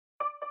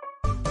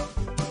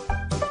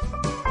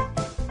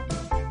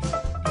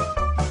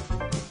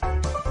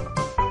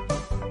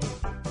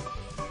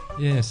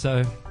Yeah,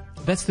 so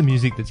that's the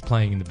music that's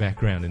playing in the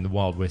background in the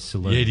Wild West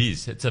Saloon. Yeah, it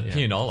is. It's a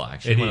pianola,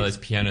 actually. One of those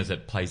pianos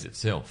that plays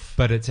itself.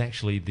 But it's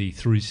actually the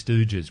Three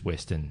Stooges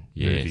Western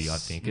movie, Yes. I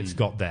think. It's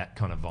got that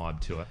kind of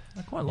vibe to it.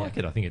 I quite like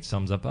it. I think it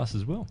sums up us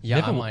as well.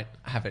 Yeah, I might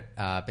have it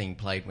being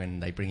played when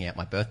they bring out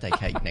my birthday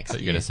cake next So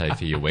year. you're going to say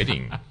for your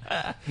wedding.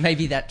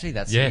 Maybe that too.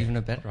 That's even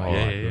a better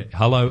idea. Yeah.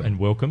 Hello and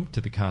welcome to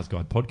the Cars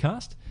Guide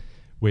podcast,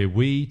 where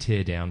we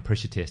tear down,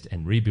 pressure test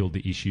and rebuild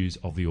the issues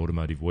of the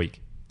automotive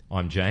week.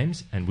 I'm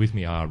James, and with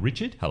me are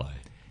Richard. Hello.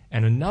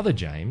 And another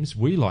James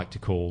we like to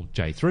call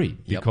J3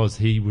 because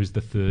he was the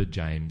third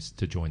James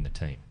to join the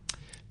team.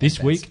 This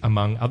week,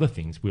 among other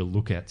things, we'll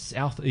look at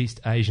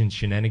Southeast Asian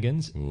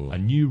shenanigans, a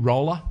new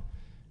roller,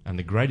 and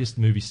the greatest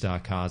movie star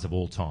cars of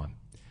all time.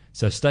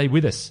 So stay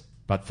with us,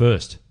 but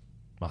first,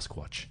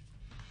 Musquatch.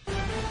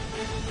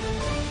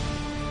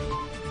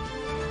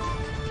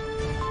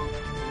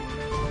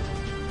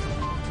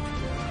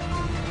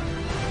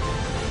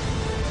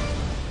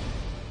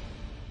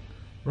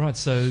 Right,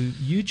 so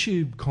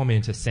YouTube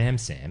commenter Sam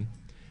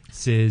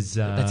says...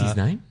 That's his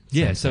name?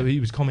 Yeah, so he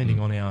was commenting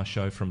on our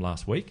show from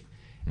last week,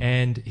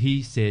 and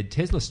he said,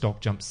 Tesla stock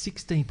jumped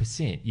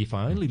 16%. If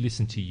I only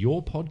listened to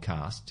your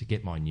podcast to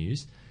get my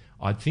news,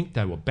 I'd think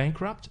they were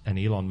bankrupt and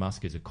Elon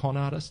Musk is a con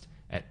artist.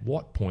 At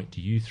what point do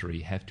you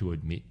three have to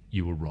admit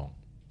you were wrong?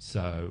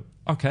 So,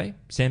 okay,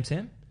 Sam,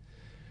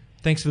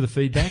 thanks for the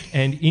feedback.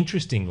 And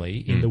interestingly,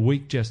 in the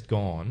week just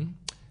gone...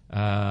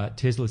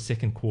 Tesla's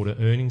second quarter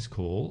earnings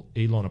call,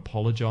 Elon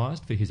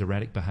apologised for his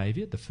erratic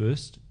behaviour, the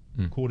first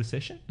quarter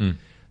session.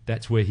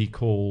 That's where he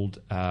called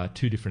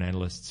two different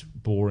analysts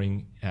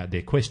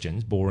their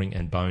questions boring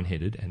and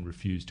boneheaded and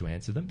refused to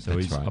answer them. So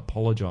he's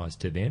apologised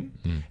to them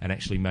and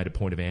actually made a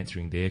point of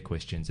answering their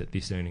questions at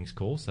this earnings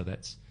call. So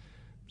that's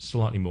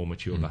slightly more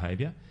mature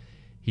behaviour.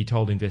 He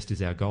told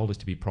investors our goal is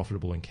to be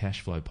profitable and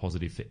cash flow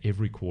positive for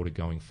every quarter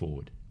going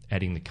forward,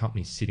 adding the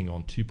company sitting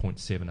on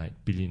 $2.78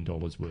 billion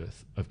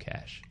worth of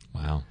cash.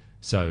 Wow.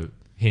 So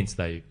hence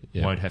they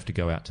won't have to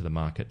go out to the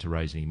market to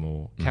raise any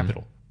more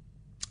capital.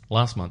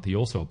 Last month he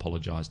also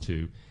apologised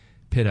to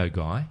pedo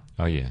guy,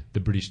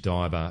 the British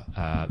diver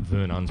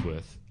Vern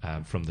Unsworth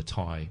from the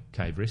Thai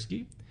cave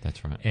rescue.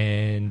 That's right.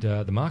 And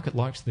the market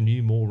likes the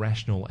new, more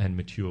rational and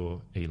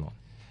mature Elon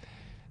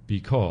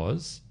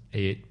because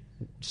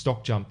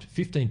stock jumped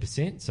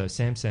 15%, so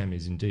Sam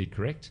is indeed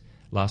correct,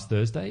 last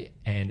Thursday,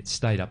 and it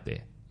stayed up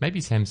there. Maybe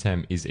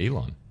Sam is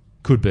Elon.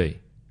 Could be.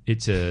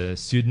 It's a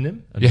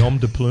pseudonym, a nom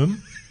de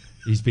plume.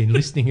 He's been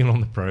listening in on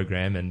the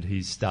program and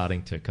he's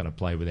starting to kind of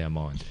play with our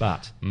minds.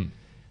 But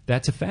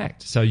that's a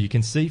fact. So you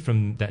can see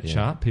from that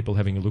chart, people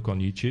having a look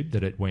on YouTube,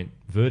 that it went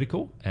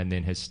vertical and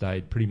then has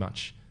stayed pretty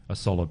much a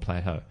solid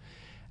plateau.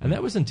 And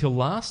that was until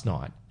last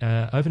night.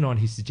 Overnight,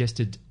 he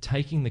suggested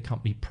taking the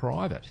company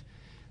private.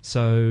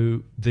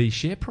 So the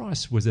share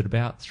price was at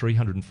about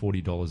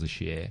 $340 a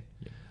share.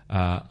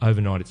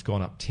 Overnight, it's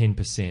gone up 10%,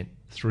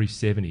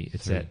 370.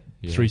 It's at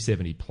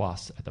 370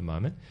 plus at the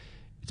moment.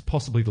 It's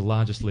possibly the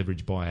largest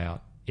leverage buyout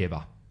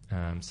ever.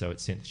 So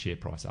it sent the share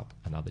price up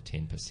another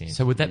 10%.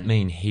 So would that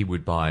mean he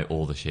would buy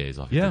all the shares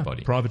off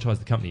everybody? Privatise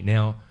the company.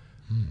 Now,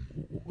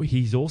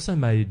 he's also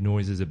made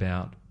noises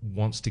about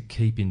wants to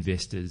keep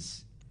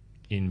investors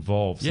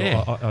involved.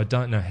 So I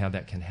don't know how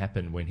that can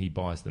happen when he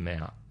buys them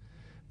out.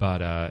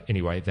 But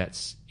anyway,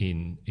 that's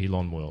in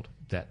Elon world.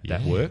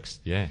 That works.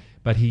 Yeah.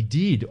 But he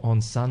did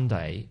on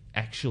Sunday,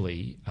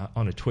 actually,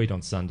 on a tweet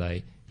on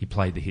Sunday, he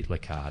played the Hitler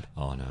card.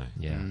 Oh, no.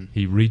 Yeah.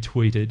 He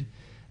retweeted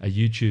a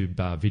YouTube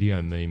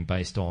video meme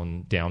based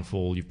on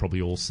Downfall. You've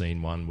probably all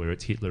seen one where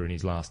it's Hitler in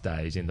his last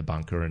days in the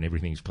bunker and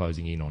everything's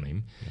closing in on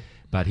him. Yeah.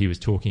 But he was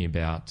talking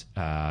about,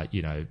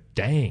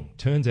 dang,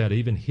 turns out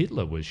even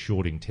Hitler was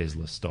shorting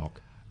Tesla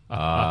stock.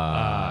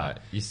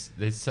 There's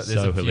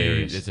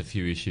hilarious. There's a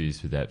few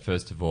issues with that.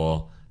 First of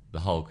all, the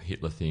whole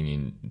Hitler thing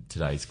in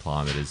today's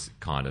climate is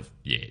kind of,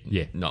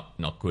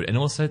 not good. And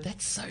also,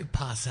 that's so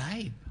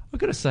passé. I've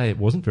got to say, it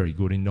wasn't very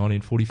good in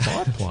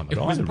 1945 climate. It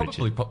was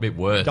probably a bit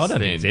worse. I don't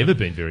think it's ever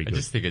been very good. I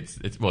just think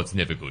it's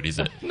never good, is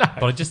it? No.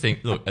 But I just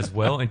think, look, as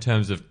well, in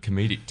terms of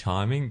comedic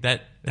timing,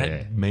 that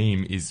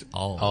meme is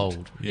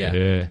old.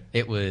 Yeah.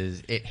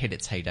 It hit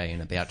its heyday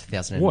in about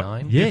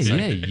 2009. What?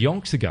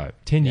 Yonks ago,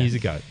 10 years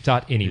ago.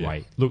 But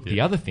anyway, look,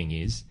 the other thing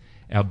is,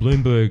 our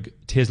Bloomberg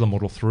Tesla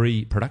Model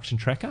 3 production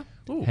tracker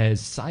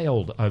has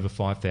sailed over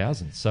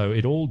 5,000. So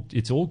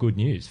it's all good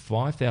news.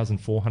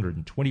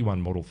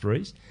 5,421 Model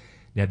 3s.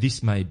 Now,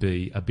 this may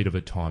be a bit of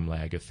a time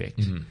lag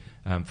effect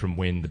from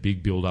when the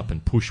big build-up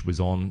and push was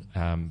on,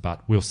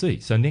 but we'll see.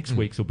 So next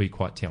week's will be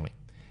quite telling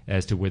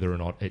as to whether or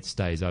not it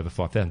stays over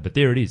 5,000. But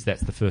there it is.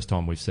 That's the first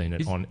time we've seen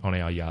it on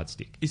our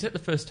yardstick. Is that the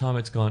first time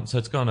it's gone? So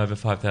it's gone over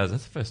 5,000.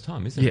 That's the first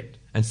time, isn't it?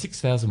 And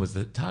 6,000 was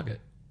the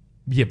target.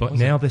 Yeah, but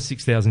now the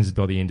 6,000 is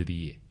by the end of the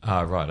year.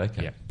 Ah, right,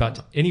 okay. Yeah.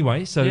 But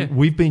anyway, so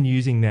we've been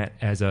using that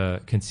as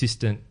a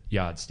consistent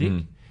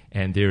yardstick,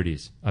 and there it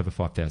is, over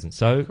 5,000.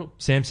 So, cool.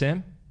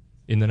 Sam,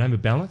 in the name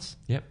of balance,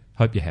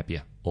 hope you're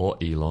happier. Or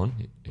Elon,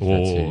 if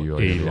that's who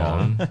you're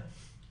Elon.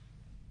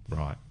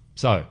 Right.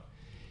 So,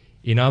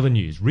 In other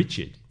news,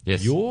 Richard,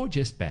 Yes. you're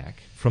just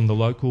back from the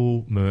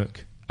local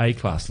Merc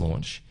A-Class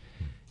launch.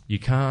 You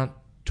can't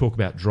talk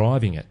about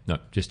driving it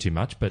just too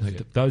much, but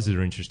those that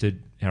are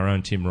interested, our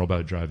own Tim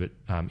Robbo drove it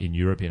in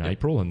Europe in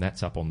April, and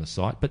that's up on the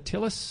site. But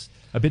tell us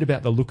a bit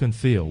about the look and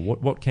feel.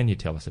 What can you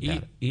tell us about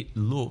it? It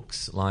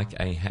looks like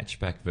a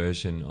hatchback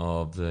version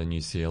of the new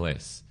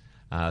CLS.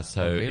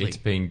 Really? It's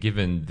been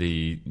given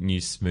the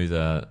new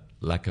smoother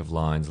lack of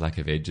lines, lack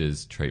of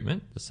edges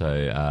treatment.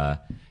 So,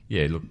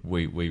 look,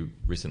 we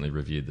recently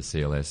reviewed the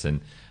CLS,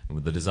 and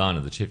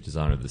the chief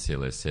designer of the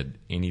CLS said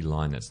any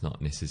line that's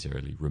not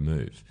necessarily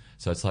removed.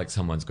 So it's like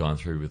someone's gone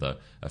through with a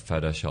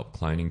Photoshop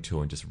cloning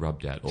tool and just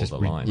rubbed out all the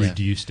lines.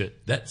 Reduced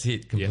it. That's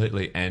it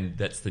completely, and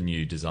that's the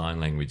new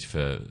design language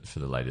for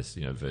the latest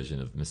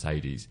version of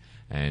Mercedes.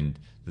 And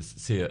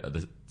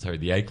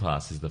the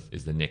A-Class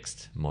is the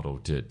next model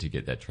to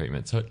get that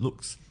treatment. So it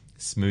looks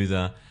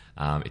smoother.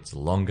 It's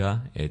longer.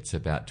 It's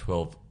about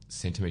 12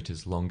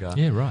 centimetres longer.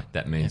 Yeah, right.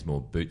 That means more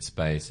boot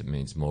space. It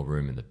means more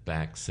room in the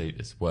back seat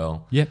as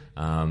well. Yep.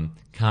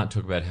 Can't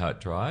talk about how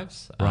it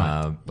drives.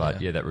 Right. But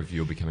that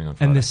review will be coming on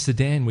Friday. And the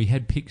sedan, we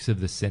had pics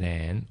of the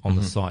sedan on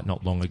the site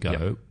not long ago.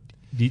 Yep.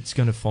 It's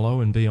going to follow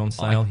and be on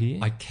sale here?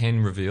 I can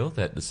reveal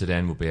that the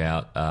sedan will be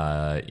out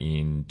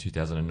in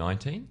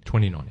 2019.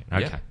 2019,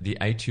 okay. Yep. The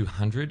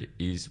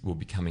A200 will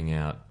be coming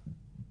out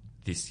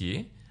this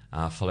year,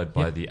 followed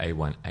by the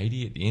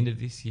A180 at the end of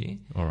this year.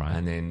 All right.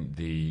 And then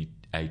the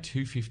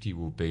A250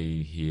 will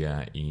be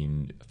here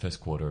in first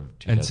quarter of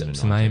 2019. And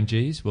some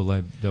AMGs,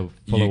 they'll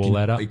follow all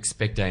that up?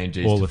 Expect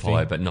AMGs to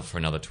follow, but not for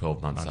another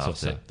 12 months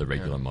after the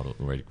regular model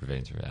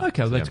events are out.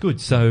 Okay, that's good.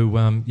 So,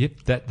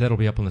 that'll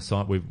be up on the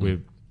site.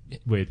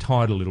 We're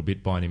tied a little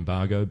bit by an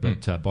embargo,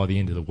 but by the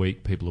end of the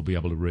week, people will be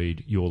able to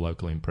read your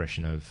local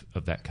impression of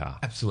that car.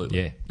 Absolutely.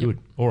 Yeah, good.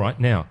 All right.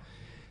 Now,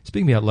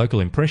 speaking about local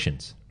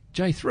impressions,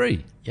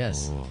 J3.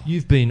 Yes.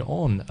 You've been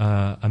on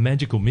a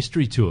magical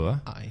mystery tour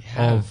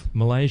of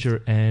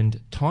Malaysia and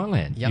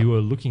Thailand. Yep. You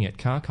were looking at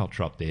car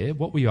culture up there.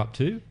 What were you up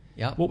to?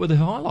 Yep. What were the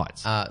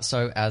highlights?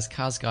 So as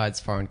Cars Guide's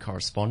foreign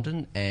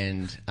correspondent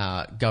and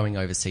going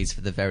overseas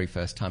for the very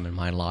first time in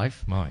my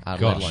life,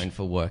 let alone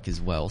for work as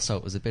well. So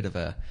it was a bit of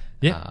a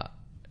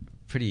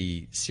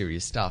pretty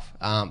serious stuff.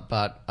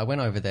 But I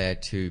went over there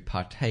to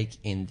partake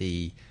in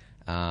the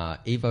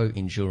Evo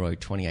Enduro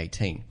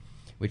 2018,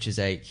 which is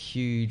a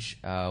huge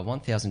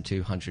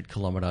 1,200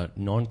 kilometre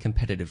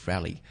non-competitive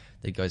rally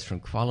that goes from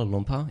Kuala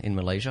Lumpur in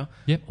Malaysia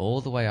all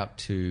the way up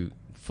to,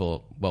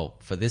 for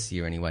this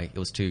year anyway, it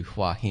was to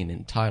Hua Hin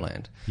in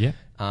Thailand. Yeah.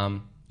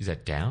 Is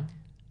that down?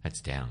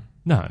 That's down.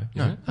 No,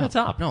 that's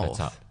up. No.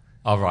 That's up.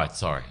 Oh, right,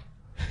 sorry.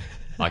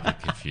 I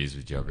get confused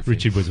with geography.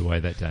 Richard was away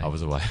that day. I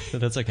was away.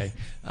 That's okay.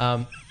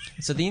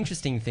 So the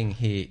interesting thing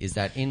here is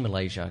that in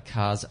Malaysia,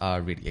 cars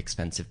are really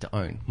expensive to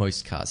own.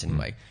 Most cars,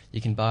 anyway.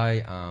 You can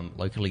buy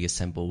locally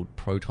assembled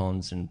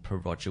Protons and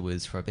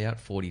Perodjoas for about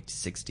 40 to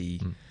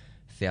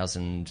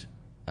 60,000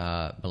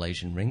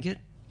 Malaysian ringgit.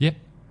 Yep.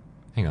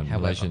 Hang on,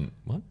 However, Malaysian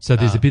what? So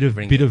there's a bit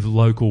of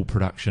local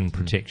production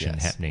protection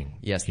happening.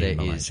 Yes, there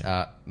is.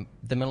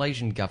 The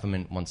Malaysian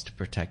government wants to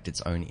protect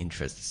its own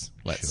interests,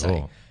 let's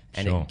say.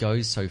 And it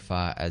goes so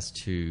far as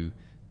to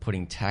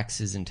putting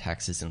taxes and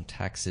taxes and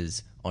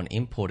taxes on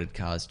imported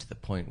cars to the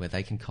point where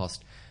they can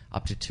cost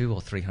up to 200 or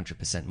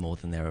 300% more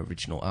than their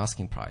original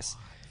asking price.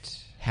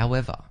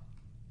 However,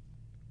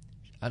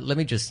 let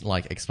me just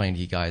explain to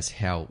you guys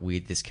how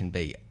weird this can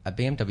be. A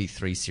BMW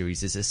 3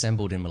 Series is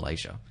assembled in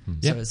Malaysia,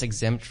 so it's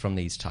exempt from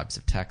these types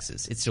of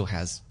taxes. It still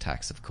has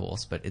tax, of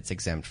course, but it's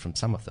exempt from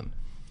some of them.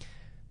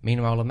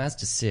 Meanwhile, a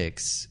Mazda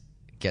 6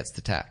 gets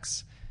the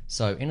tax.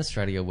 So in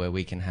Australia, where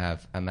we can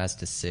have a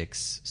Mazda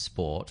 6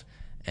 Sport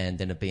and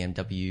then a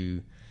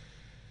BMW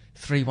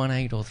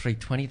 318 or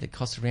 320 that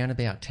costs around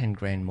about 10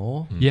 grand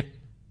more,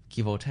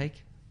 give or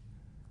take.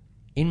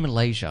 In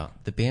Malaysia,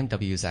 the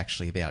BMW is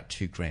actually about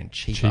 2 grand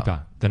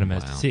cheaper than a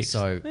Mazda 6.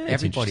 So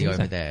everybody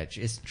over there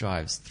just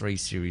drives 3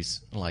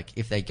 Series.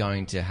 If they're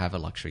going to have a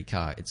luxury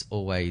car, it's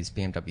always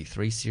BMW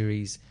 3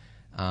 Series,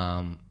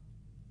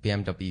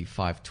 BMW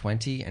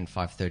 520 and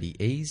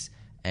 530Es,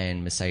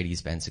 and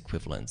Mercedes-Benz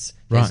equivalents.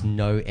 There's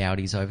no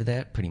Audis over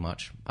there, pretty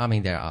much. I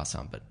mean, there are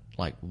some, but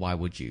why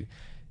would you?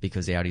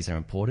 Because Audis are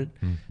imported.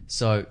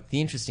 So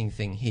the interesting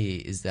thing here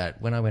is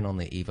that when I went on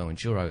the Evo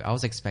Enduro, I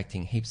was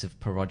expecting heaps of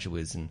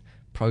Perodjoas and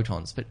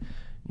Protons, but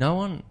no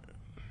one...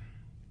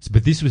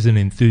 But this was an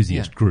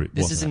enthusiast group,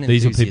 wasn't it?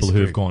 These are people who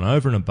have gone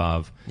over and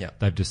above.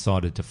 They've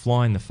decided to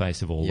fly in the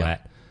face of all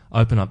that,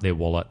 open up their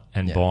wallet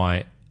and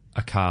buy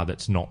a car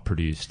that's not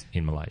produced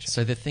in Malaysia.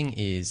 So the thing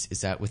is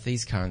that with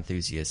these car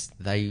enthusiasts,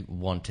 they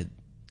wanted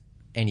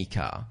any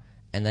car,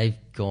 and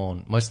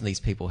most of these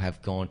people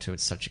have gone to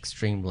such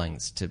extreme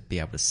lengths to be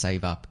able to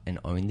save up and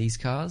own these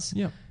cars.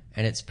 Yeah.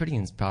 And it's pretty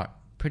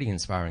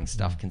inspiring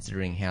stuff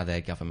considering how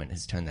their government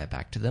has turned their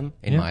back to them,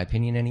 in my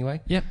opinion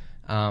anyway. Yep.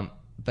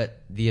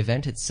 But the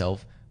event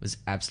itself was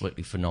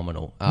absolutely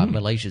phenomenal.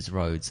 Malaysia's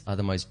roads are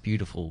the most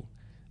beautiful.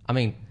 I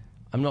mean,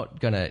 I'm not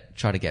going to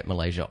try to get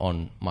Malaysia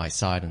on my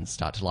side and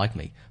start to like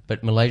me,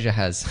 but Malaysia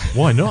has...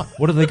 Why not?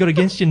 What have they got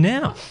against you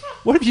now?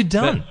 What have you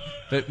done?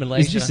 But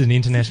Malaysia... Is this an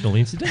international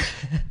incident?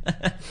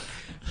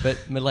 But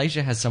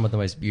Malaysia has some of the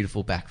most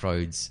beautiful back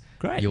roads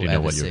you'll know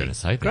ever what see. you're going to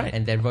say. Great.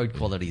 And their road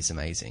quality is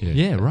amazing.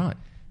 Yeah, right.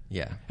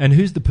 Yeah. And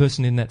who's the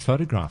person in that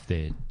photograph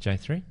there,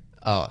 J3?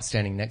 Oh,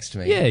 standing next to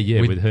me.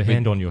 Yeah, with her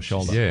hand on your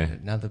shoulder. Yeah.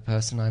 Another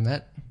person I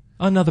met.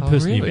 Another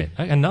person you really?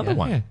 met. Another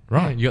one. Yeah.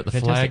 Right. Yeah, you got the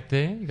Fantastic. flag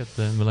there. You got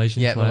the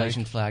Malaysian flag.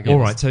 Malaysian flag. All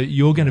right, so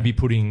you're going to be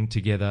putting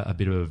together a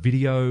bit of a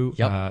video,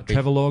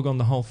 travelogue on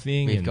the whole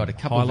thing. We've and got a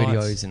couple of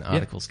highlights. videos and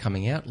articles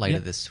coming out later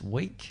this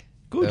week.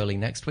 Good. Early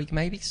next week,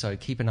 maybe. So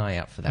keep an eye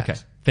out for that. Okay,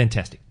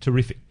 fantastic.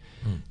 Terrific.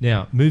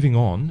 Now, moving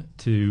on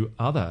to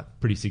other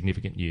pretty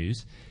significant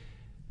news,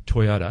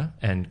 Toyota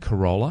and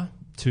Corolla,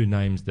 two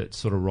names that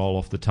sort of roll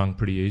off the tongue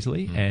pretty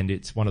easily, and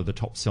it's one of the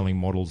top-selling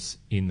models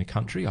in the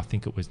country. I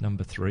think it was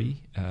number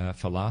 3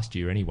 for last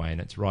year anyway,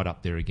 and it's right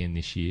up there again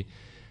this year.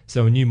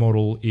 So a new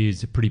model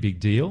is a pretty big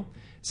deal.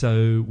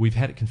 So we've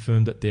had it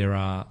confirmed that there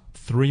are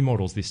 3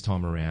 models this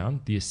time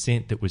around. The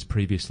Ascent that was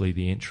previously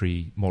the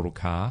entry model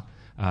car,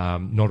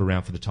 not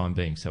around for the time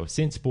being. So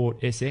Ascent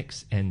Sport,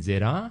 SX and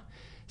ZR,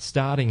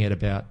 starting at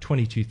about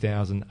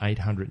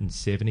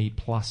 22,870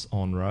 plus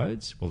on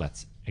roads. Well,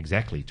 that's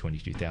exactly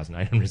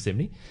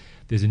 22,870.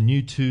 There's a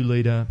new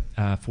 2-litre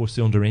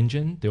 4-cylinder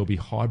engine. There'll be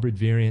hybrid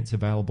variants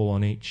available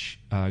on each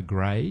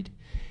grade.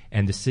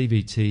 And the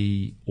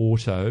CVT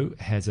Auto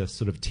has a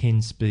sort of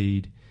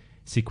 10-speed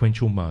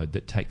sequential mode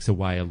that takes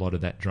away a lot of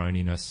that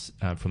droniness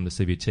from the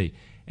CVT.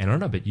 And I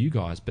don't know about you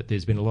guys, but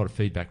there's been a lot of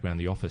feedback around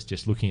the office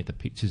just looking at the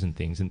pictures and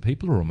things, and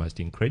people are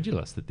almost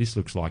incredulous that this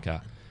looks like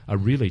a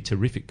really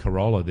terrific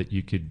Corolla that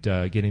you could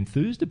get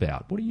enthused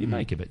about. What do you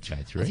make of it,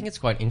 J3? I think it's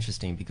quite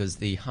interesting because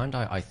the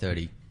Hyundai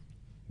i30,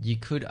 you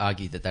could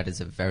argue that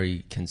is a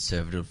very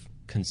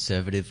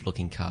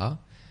conservative-looking car.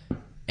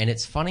 And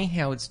it's funny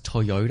how it's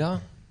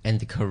Toyota and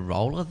the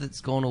Corolla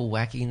that's gone all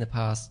wacky in the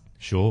past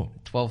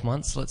 12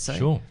 months, let's say.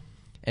 Sure.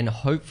 And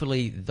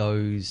hopefully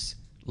those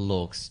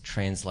looks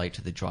translate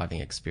to the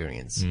driving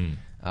experience.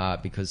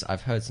 Because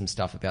I've heard some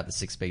stuff about the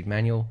 6-speed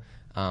manual,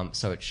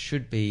 so it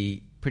should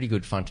be pretty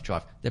good fun to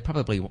drive.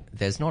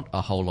 There's not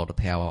a whole lot of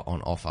power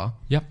on offer.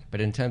 Yep.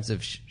 But in terms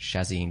of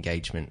chassis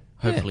engagement,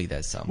 hopefully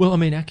there's some. Well, I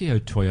mean, Akio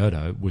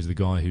Toyota was the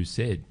guy who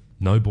said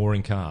no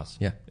boring cars.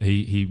 Yeah.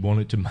 He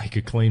wanted to make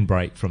a clean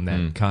break from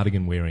that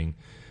cardigan wearing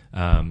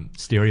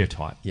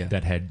stereotype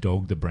that had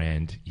dogged the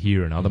brand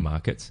here and other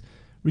markets.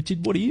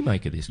 Richard, what do you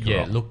make of this Corolla?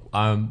 Yeah, look,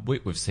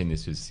 we've seen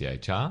this with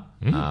CHR,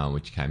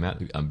 which came out.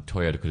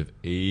 Toyota could have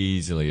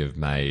easily have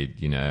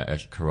made, a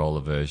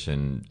Corolla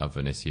version of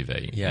an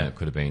SUV. Yeah. And it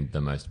could have been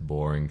the most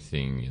boring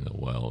thing in the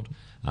world.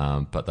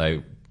 But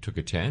they took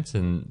a chance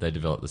and they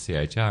developed the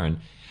CHR.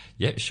 And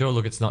yeah, sure,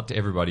 look, it's not to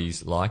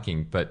everybody's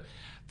liking, but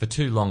for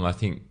too long, I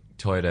think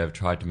Toyota have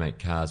tried to make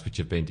cars which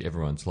have been to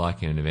everyone's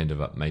liking and have ended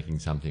up making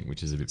something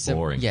which is a bit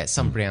boring. Yeah,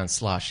 some brown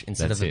slush.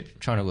 Instead That's of it.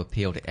 trying to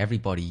appeal to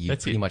everybody, you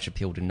pretty much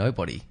appeal to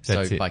nobody.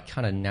 That's so it. by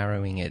kind of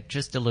narrowing it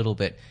just a little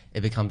bit,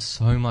 it becomes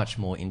so much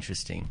more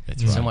interesting.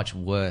 That's so right. much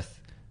worth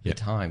the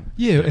time.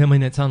 Yeah, I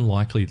mean, it's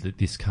unlikely that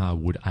this car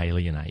would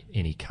alienate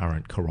any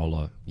current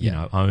Corolla,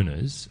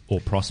 owners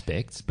or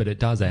prospects, but it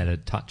does add a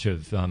touch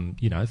of,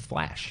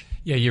 flash.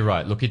 Yeah, you're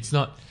right. Look, it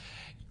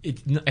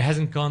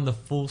hasn't gone the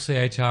full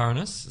CHR on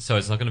us, so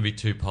it's not going to be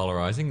too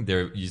polarizing.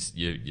 Your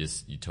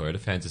Toyota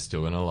fans are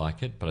still going to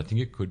like it, but I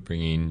think it could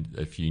bring in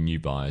a few new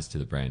buyers to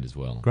the brand as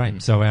well.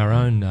 Great. So our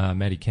own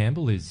Maddie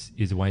Campbell is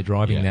away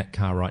driving that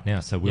car right now,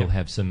 so we'll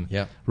have some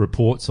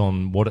reports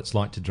on what it's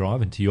like to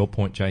drive. And to your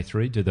point,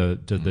 J3, do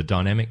the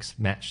dynamics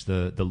match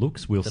the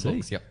looks? We'll see.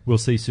 Looks, yep. We'll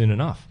see soon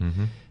enough.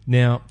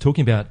 Now,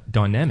 talking about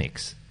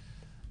dynamics,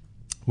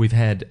 we've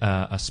had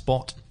a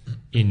spot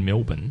in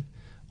Melbourne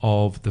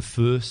of the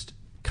first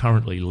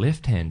currently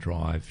left-hand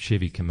drive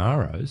Chevy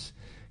Camaros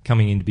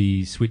coming in to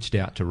be switched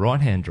out to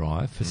right-hand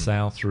drive for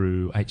sale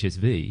through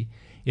HSV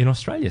in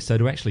Australia. So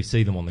to actually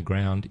see them on the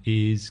ground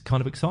is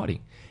kind of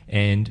exciting.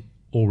 And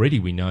already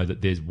we know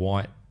that there's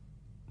white,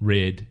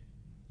 red,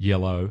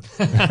 yellow.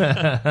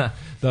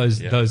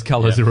 Those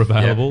colours are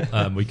available.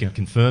 We can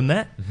confirm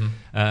that.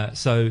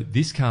 So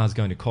this car is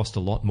going to cost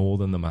a lot more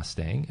than the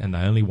Mustang, and they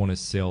only want to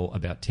sell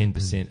about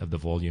 10% of the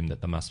volume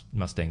that the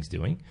Mustang's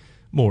doing.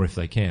 More if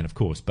they can, of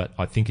course, but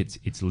I think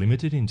it's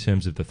limited in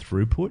terms of the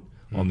throughput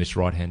on this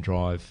right-hand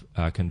drive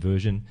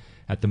conversion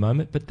at the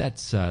moment. But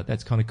that's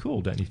kind of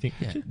cool, don't you think,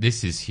 Richard?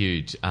 This is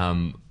huge.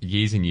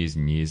 Years and years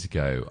and years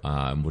ago,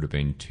 would have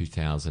been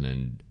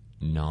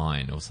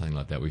 2009 or something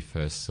like that, we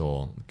first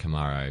saw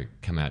Camaro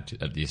come out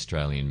at the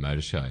Australian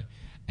Motor Show.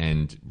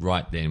 And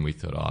right then we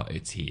thought,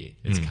 it's here,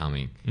 it's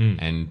coming.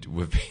 And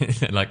we've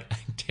been,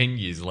 10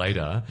 years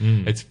later,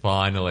 it's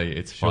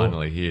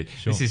finally here.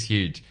 Sure. This is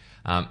huge.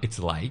 It's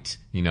late.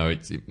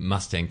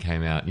 Mustang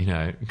came out,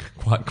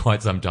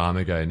 quite some time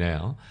ago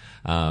now.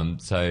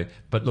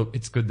 But look,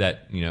 it's good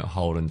that,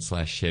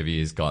 Holden/Chevy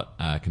has got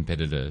a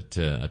competitor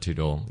to a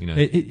two-door,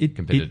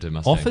 competitor to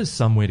Mustang. Offers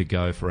somewhere to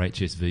go for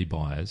HSV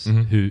buyers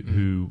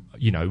who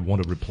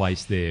want to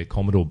replace their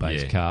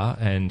Commodore-based car.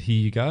 And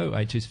here you go,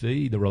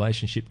 HSV, the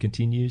relationship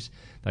continues.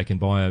 They can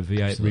buy a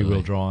V8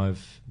 rear-wheel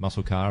drive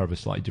muscle car of a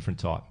slightly different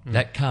type.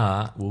 That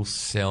car will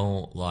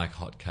sell like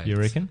hotcakes. You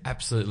reckon?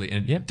 Absolutely.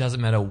 And it doesn't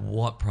matter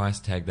what price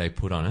tag they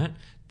put on it,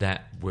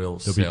 that will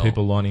sell. There'll be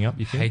people lining up,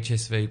 you think?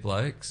 HSV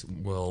blokes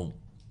will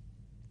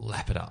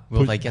lap it up.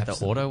 Will they get the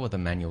auto or the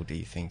manual, do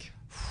you think?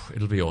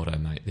 It'll be auto,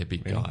 mate. They're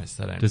big guys.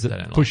 Does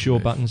it push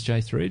your buttons,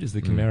 J3? Does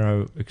the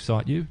Camaro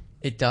excite you?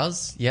 It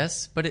does,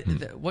 yes. But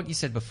what you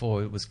said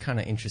before, it was kind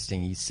of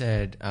interesting. You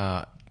said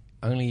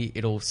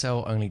it'll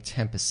sell only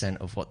 10%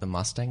 of what the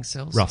Mustang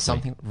sells.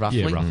 Roughly. Roughly.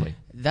 Yeah, roughly.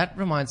 That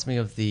reminds me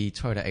of the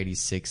Toyota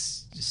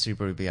 86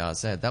 Subaru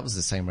BRZ. That was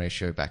the same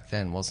ratio back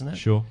then, wasn't it?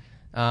 Sure.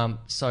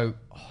 So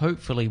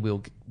hopefully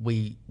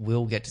we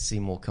will get to see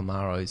more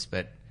Camaros,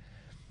 but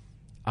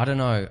I don't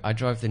know. I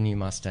drove the new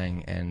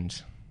Mustang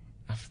and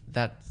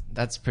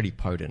that's pretty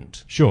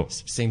potent. Sure.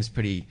 Seems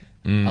pretty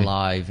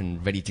alive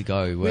and ready to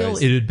go. Well,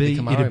 it'd be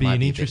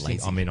an interesting.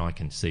 I mean, I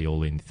can see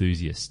all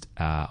enthusiast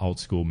old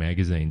school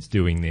magazines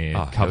doing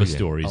their cover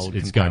stories.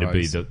 It's going to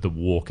be the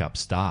walk up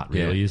start,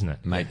 really, isn't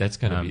it, mate?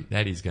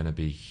 That is going to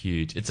be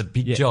huge. It's a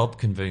big job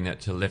converting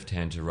that to left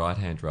hand to right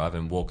hand drive,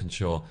 and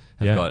Walkinshaw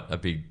have got a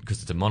big,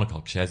 because it's a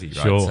monocoque chassis, right?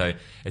 Sure. So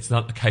it's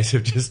not a case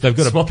of just they've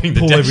got swapping to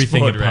pull the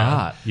everything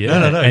apart.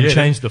 Around. And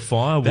change the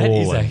firewall. That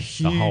is a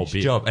huge the whole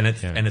bit. Job, and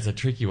it's and it's a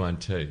tricky one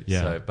too.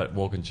 Yeah. So, but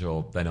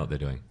Walkinshaw, they know what they're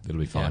doing. It'll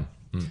be fine.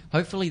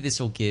 Hopefully this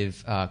will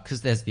give,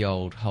 because there's the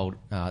old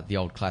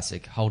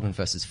classic Holden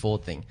versus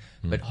Ford thing,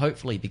 but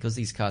hopefully because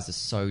these cars are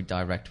so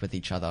direct with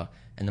each other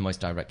and the most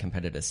direct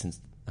competitor since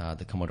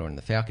the Commodore and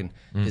the Falcon,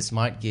 this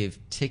might give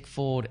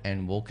Tickford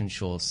and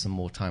Walkinshaw some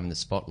more time in the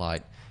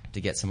spotlight to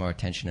get some more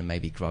attention and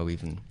maybe grow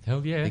even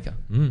bigger.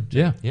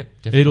 Yeah. Yep,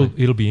 definitely.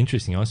 It'll be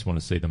interesting. I just want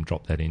to see them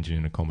drop that engine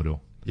in a Commodore.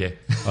 Yeah.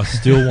 I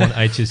still want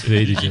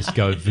HSV to just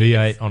go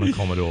V8 on a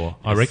Commodore.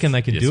 I reckon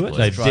they can do it.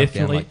 They've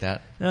definitely like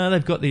that.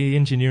 They've got the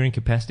engineering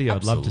capacity.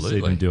 I'd love to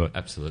see them do it.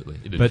 Absolutely.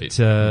 But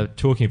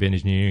talking of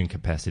engineering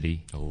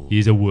capacity,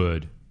 here's a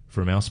word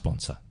from our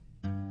sponsor.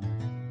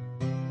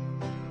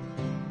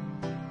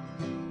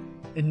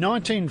 In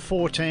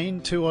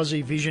 1914, two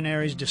Aussie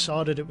visionaries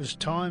decided it was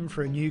time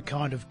for a new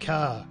kind of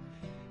car.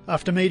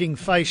 After meeting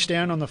face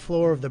down on the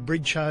floor of the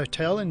Bridge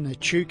Hotel in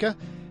Echuca,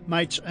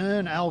 mates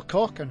Ern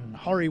Alcock and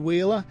Horry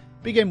Wheeler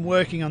began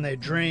working on their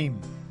dream,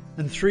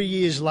 and 3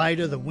 years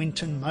later the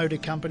Winton Motor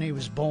Company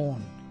was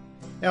born.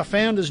 Our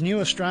founders knew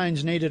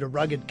Australians needed a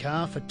rugged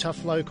car for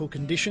tough local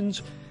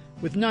conditions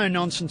with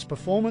no-nonsense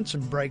performance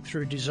and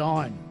breakthrough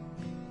design.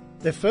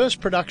 Their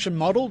first production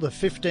model, the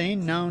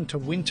 15, known to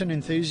Winton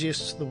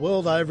enthusiasts the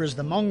world over as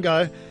the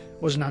Mongo,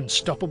 was an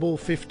unstoppable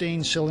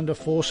 15-cylinder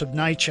force of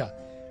nature,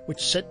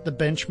 which set the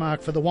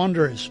benchmark for the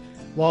Wanderers,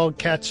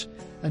 Wildcats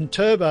and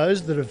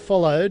turbos that have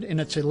followed in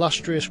its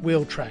illustrious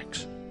wheel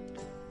tracks.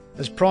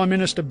 As Prime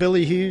Minister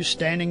Billy Hughes,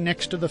 standing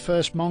next to the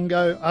first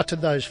Mongo,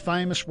 uttered those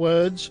famous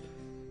words,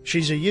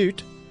 "She's a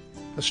ute,"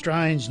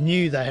 Australians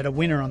knew they had a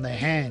winner on their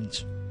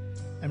hands.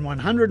 And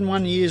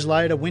 101 years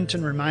later,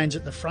 Winton remains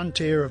at the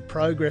frontier of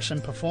progress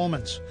and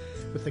performance,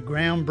 with the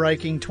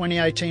groundbreaking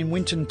 2018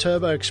 Winton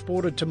Turbo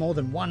exported to more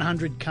than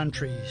 100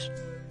 countries.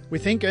 We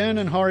think Ern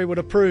and Horry would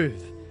approve.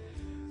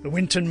 The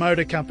Winton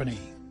Motor Company.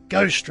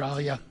 Go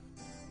Australia.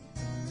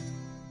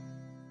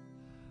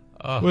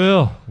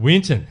 Well,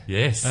 Winton.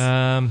 Yes.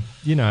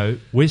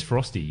 Where's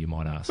Frosty, you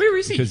might ask? Where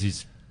is he? Because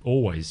he's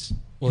always...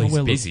 he's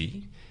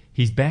busy.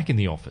 He's back in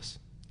the office.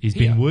 He's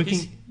been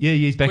working...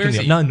 He's back in the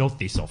office. No, not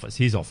this office.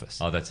 His office.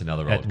 Oh, that's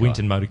another old at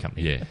Winton Motor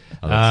Company. Yeah.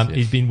 Oh,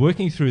 he's been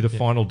working through the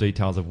final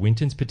details of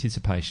Winton's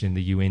participation in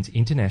the UN's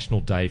International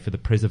Day for the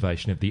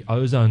Preservation of the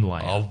Ozone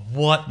Layer. Oh,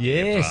 what?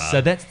 Yes.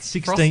 So that's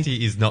 16th...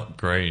 Frosty is not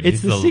green.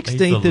 It's the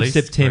 16th of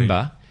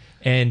September,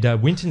 and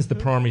Winton's the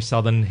primary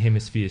Southern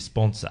Hemisphere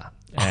sponsor.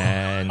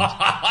 And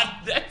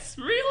that's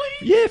really...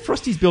 Yeah,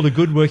 Frosty's built a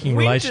good working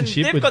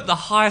relationship. They've got the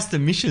highest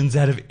emissions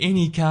out of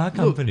any car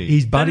company.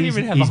 He's buddies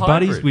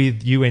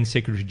with UN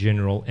Secretary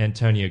General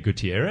Antonio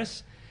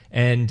Guterres,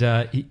 and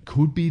it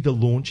could be the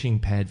launching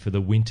pad for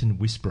the Winton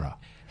Whisperer,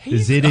 the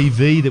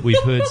ZEV that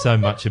we've heard so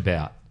much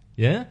about.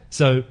 Yeah?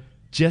 So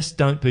just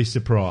don't be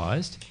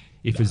surprised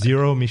if a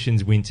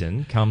zero-emissions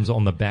Winton comes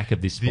on the back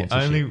of this sponsorship.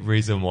 The only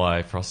reason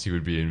why Frosty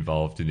would be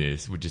involved in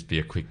this would just be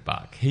a quick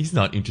buck. He's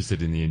not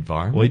interested in the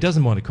environment. Well, he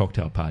doesn't mind a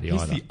cocktail party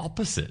either. He's the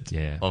opposite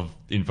of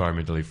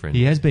environmentally friendly.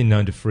 He has been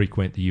known to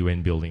frequent the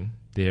UN building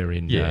there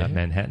in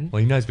Manhattan.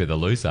 Well, he knows where the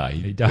loos are.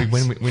 He does.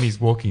 When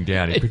he's walking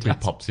down, he quickly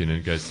pops in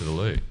and goes to the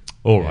loo.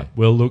 All right.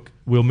 Well, look,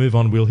 we'll move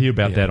on. We'll hear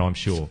about that, I'm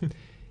sure.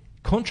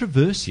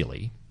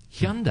 Controversially,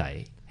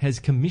 Hyundai has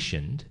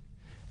commissioned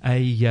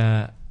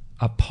a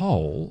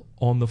poll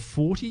on the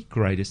 40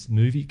 greatest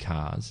movie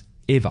cars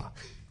ever.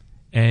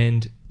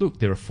 And look,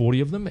 there are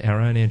 40 of them. Our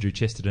own Andrew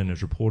Chesterton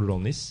has reported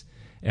on this.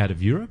 out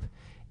of Europe,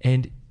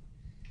 and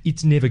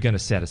it's never going to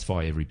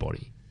satisfy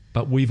everybody.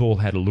 But we've all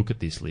had a look at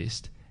this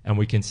list, and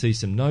we can see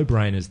some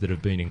no-brainers that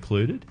have been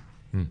included,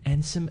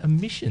 and some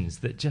omissions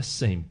that just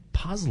seem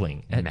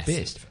puzzling at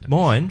best.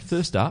 Mine,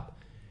 first up,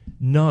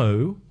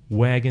 no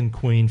Wagon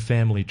Queen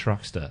family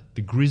truckster.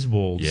 The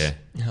Griswolds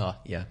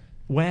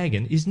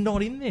wagon is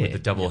not in there. With the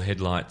double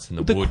headlights and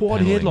the wood quad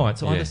paneling.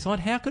 headlights either side.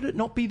 How could it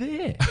not be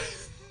there?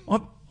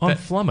 I'm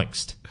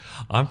flummoxed.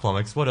 I'm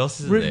flummoxed. What else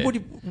is there?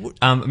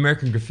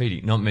 American Graffiti,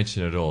 not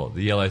mentioned at all.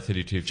 The yellow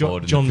 32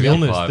 Ford John and the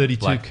Milner's 35 32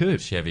 black Coupe.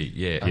 Chevy.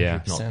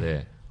 Yeah. Not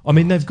there. I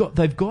mean, they've got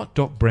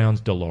Doc Brown's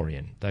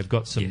DeLorean. They've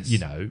got some,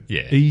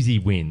 easy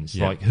wins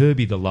like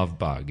Herbie the Love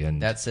Bug, and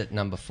that's at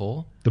number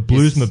 4. The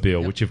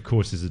Bluesmobile, which of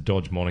course is a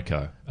Dodge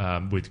Monaco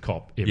with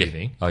cop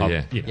everything.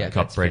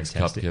 Cop brakes,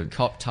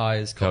 cop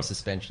tires, cop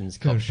suspensions,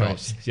 cop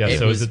shocks. Yeah,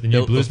 so is it the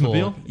new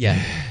Bluesmobile?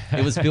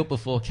 It was built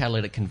before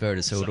catalytic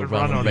converter, so it'll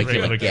run on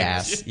regular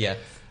gas.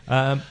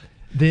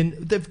 Then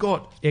they've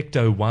got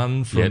Ecto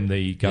 1 from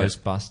the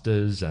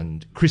Ghostbusters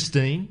and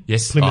Christine,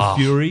 Plymouth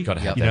Fury. Got to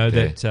have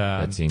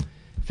that's in.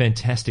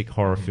 Fantastic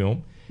horror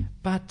film.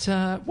 But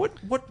what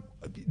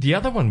the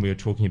other one we were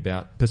talking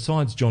about,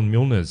 besides John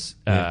Milner's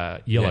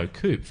yellow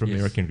coupe from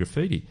American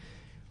Graffiti,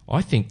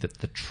 I think that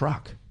the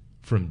truck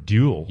from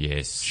Duel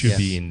should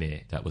be in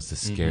there. That was the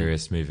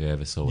scariest movie I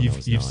ever saw when I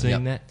was 9. You've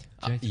seen that?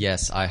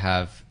 Yes, I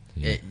have.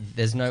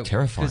 There's no... It's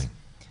terrifying.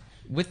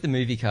 With the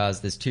movie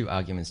cars, there's 2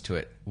 arguments to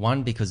it.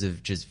 One, because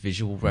of just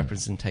visual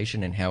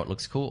representation and how it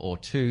looks cool, or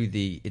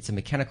 2, it's a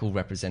mechanical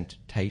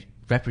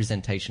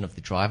representation of the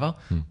driver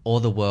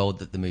or the world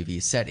that the movie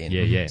is set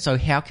in. So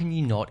how can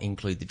you not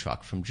include the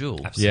truck from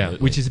Duel? Absolutely.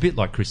 Yeah, which is a bit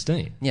like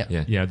Christine.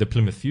 The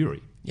Plymouth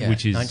Fury. Yeah,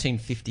 which is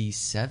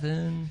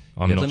 1957.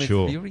 I'm not Plymouth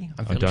sure. Fury?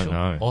 I don't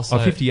know. Also,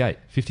 58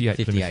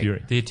 Plymouth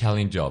Fury. The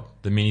Italian Job.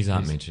 The minis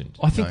aren't mentioned.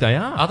 I think they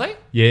are. Are they?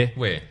 Yeah.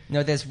 Where?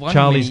 No, there's one.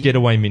 Charlie's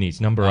Getaway Minis,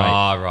 number 8.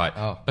 Right.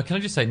 But can I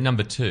just say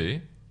number 2?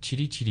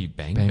 Chitty Chitty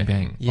Bang Bang.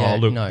 Bang. Yeah,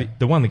 look,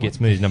 the one that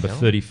gets me is number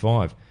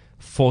 35.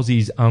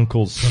 Fozzie's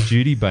Uncle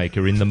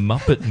Studebaker in the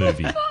Muppet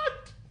movie.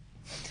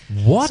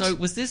 What? So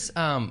was this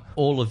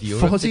all of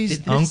Europe?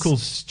 Fozzie's Uncle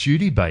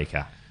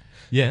Studebaker.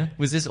 Yeah.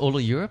 Was this all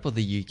of Europe or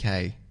the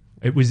UK?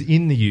 It was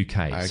in the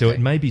UK, so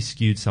it may be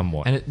skewed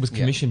somewhat. And it was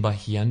commissioned by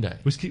Hyundai.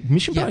 It was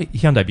commissioned by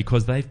Hyundai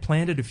because they've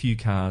planted a few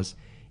cars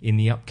in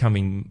the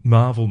upcoming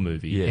Marvel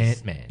movie,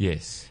 Ant-Man.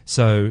 Yes.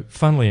 So,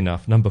 funnily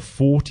enough, number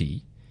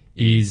 40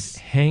 is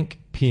Hank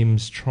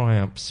Pym's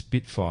Triumph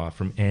Spitfire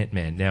from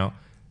Ant-Man. Now,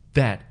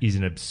 that is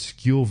an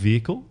obscure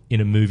vehicle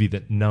in a movie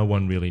that no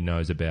one really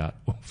knows about,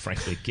 or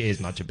frankly cares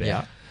much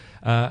about.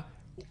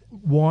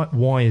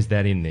 Why is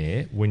that in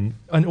there?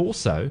 And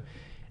also...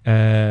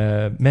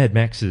 Mad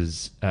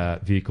Max's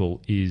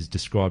vehicle is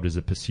described as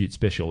a pursuit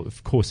special.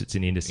 Of course, it's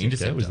an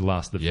Interceptor. It was the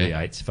last of the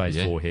V8s,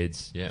 phase 4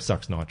 heads,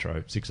 sucks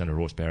nitro, 600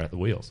 horsepower out the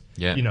wheels.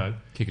 Yeah,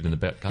 kick it in the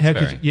guts kick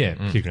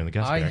it in the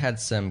guts. I had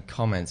some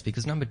comments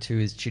because number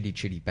 2 is Chitty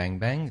Chitty Bang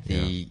Bang,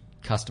 the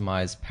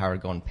customized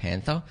Paragon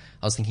Panther.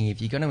 I was thinking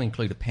if you're going to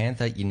include a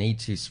Panther, you need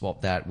to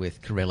swap that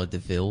with Corella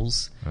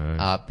DeVille's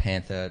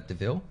Panther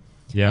DeVille.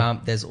 Yeah.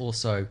 There's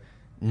also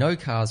no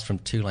cars from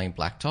Two Lane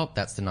Blacktop.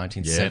 That's the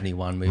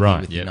 1971 movie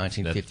with the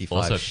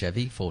 1955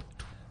 Chevy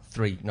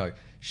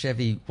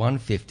Chevy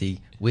 150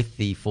 with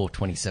the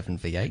 427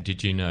 V8.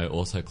 Did you know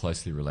also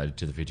closely related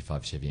to the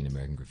 55 Chevy in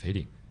American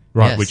Graffiti?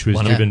 Right, which was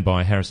driven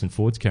by Harrison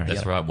Ford's character.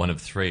 That's right, one of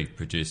 3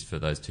 produced for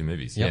those 2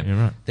 movies. Yep.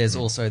 Yeah, right. There's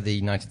also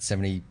the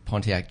 1970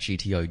 Pontiac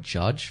GTO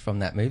Judge from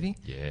that movie.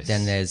 Yes.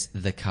 Then there's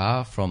The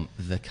Car from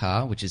The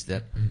Car, which is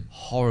that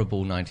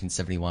horrible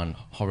 1971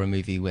 horror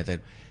movie where the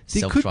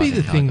It could be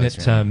the thing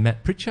that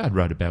Matt Pritchard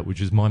wrote about,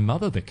 which was My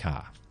Mother, the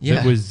Car.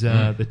 Yeah. It was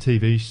the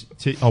TV...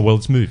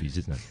 it's movies,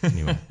 isn't it?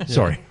 Anyway,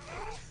 sorry.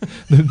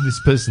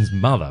 This person's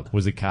mother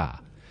was a car.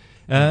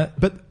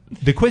 But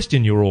the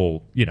question you're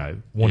all,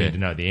 wanting to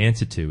know the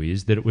answer to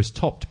is that it was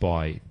topped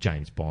by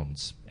James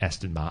Bond's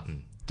Aston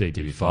Martin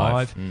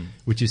DB5,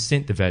 which has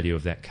sent the value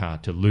of that car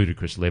to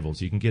ludicrous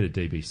levels. You can get a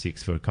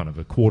DB6 for kind of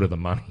a quarter the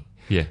money.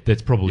 Yeah.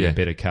 That's probably a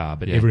better car,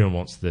 but everyone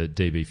wants the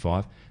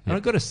DB5. And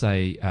I've got to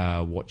say,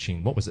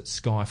 watching, what was it,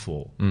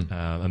 Skyfall,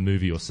 a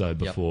movie or so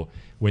before,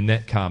 when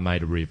that car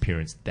made a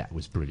reappearance, that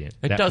was brilliant.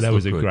 That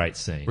was a great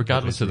scene.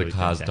 Regardless of the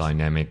car's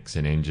dynamics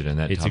and engine and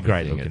that type of thing. It's a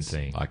great looking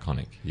thing.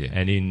 Iconic,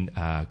 And in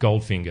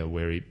Goldfinger,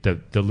 where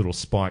the little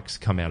spikes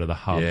come out of the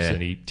hubs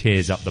and he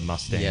tears up the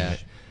Mustang.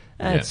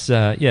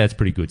 It's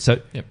pretty good. So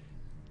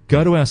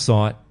go to our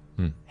site,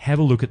 have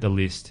a look at the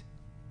list,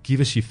 give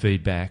us your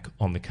feedback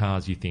on the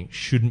cars you think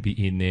shouldn't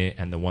be in there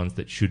and the ones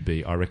that should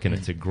be. I reckon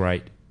it's a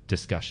great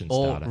discussion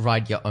starter. Or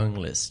write your own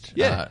list.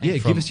 Give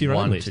us your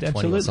own list. To 20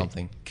 Absolutely. or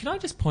something. Can I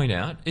just point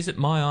out, is it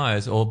my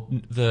eyes or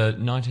the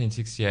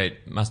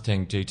 1968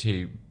 Mustang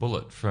GT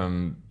Bullet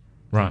from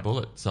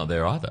Bullet? It's not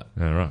there either.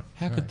 All right.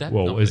 How could that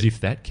Well, not as be? if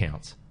that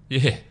counts.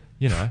 Yeah.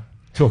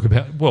 Talk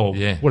about,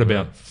 what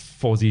about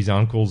Fozzie's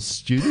uncle's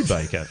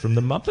Studebaker from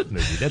the Muppet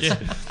movie?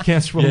 That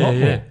counts for a lot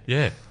more.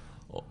 Yeah.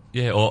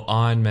 Yeah, or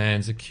Iron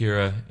Man's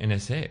Acura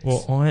NSX.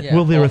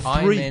 Well, there or are three.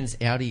 Iron Man's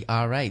Audi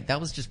R8. That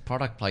was just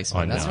product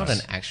placement. That's not an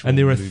actual. And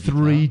there are movie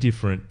three car.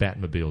 different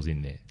Batmobiles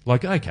in there.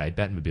 Like, okay,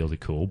 Batmobiles are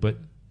cool, but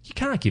you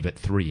can't give it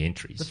 3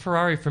 entries. The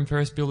Ferrari from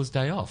Ferris Bueller's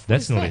Day Off.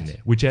 That's not in there,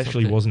 which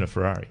actually wasn't a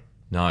Ferrari.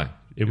 No.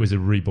 It was a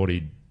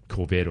rebodied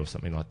Corvette or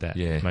something like that,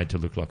 Yeah. made to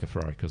look like a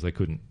Ferrari because they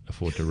couldn't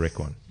afford to wreck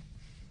one.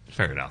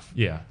 Fair enough.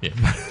 Yeah. Yeah.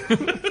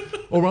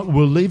 All right,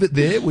 we'll leave it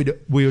there.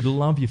 We would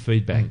love your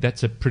feedback.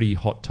 That's a pretty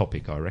hot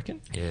topic, I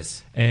reckon.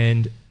 Yes.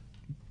 And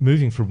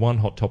moving from one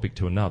hot topic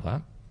to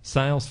another,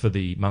 sales for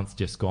the month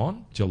just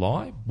gone,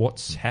 July.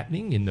 What's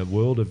happening in the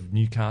world of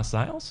new car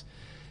sales?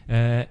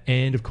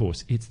 And, of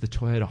course, it's the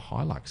Toyota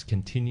Hilux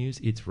continues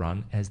its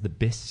run as the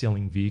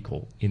best-selling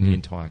vehicle in the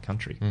entire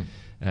country.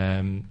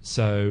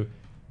 So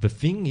the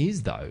thing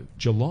is, though,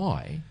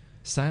 July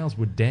sales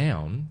were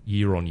down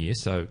year on year,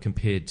 so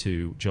compared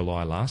to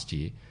July last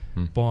year,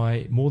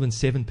 by more than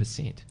 7%.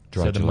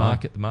 Dry so July.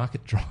 the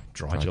market dry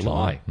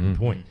July. Good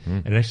point.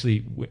 And it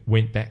actually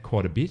went back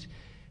quite a bit.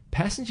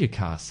 Passenger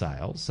car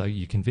sales, so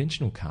your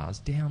conventional cars,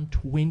 down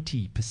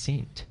 20%.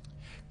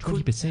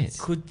 20%.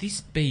 Could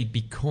this be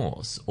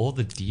because all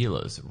the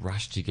dealers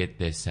rushed to get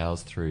their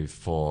sales through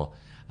for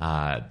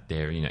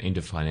their end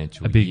of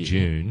financial A big year?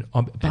 June.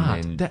 But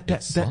then that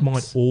it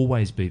might slumps?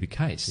 always be the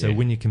case. So Yeah.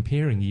 when you're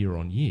comparing year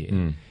on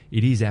year,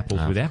 it is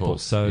apples with of apples.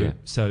 course, So yeah.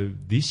 so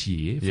this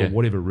year, for Yeah.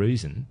 whatever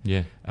reason,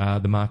 Yeah.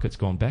 the market's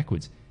gone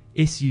backwards.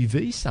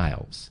 SUV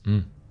sales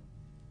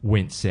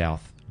went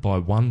south by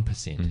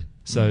 1%.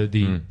 So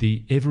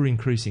the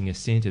ever-increasing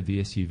ascent of the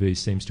SUVs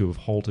seems to have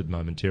halted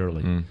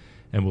momentarily.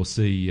 And we'll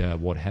see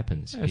what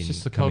happens Yeah, it's in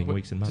just the coming cold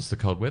weeks and months. Just the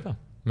cold weather,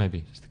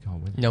 maybe. Just the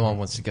cold weather. No one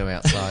wants to go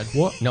outside.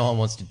 What? No one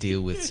wants to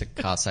deal with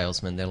car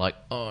salesmen. They're like,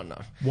 oh no.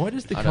 Why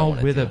does the I don't cold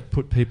wanna weather deal.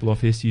 put people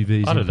off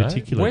SUVs I don't in know.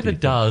 particular? Weather do you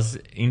think? does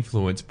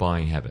influence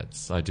buying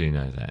habits. I do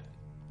know that.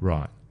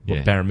 Right. What,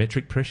 Yeah.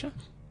 barometric pressure?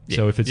 Yeah.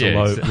 So if it's Yeah,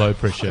 a low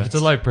pressure. If it's a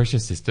low pressure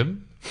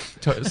system,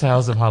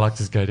 sales of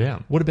Hiluxes go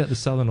down. What about the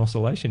Southern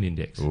Oscillation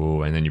Index?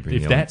 Oh, and then you bring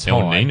If El, that's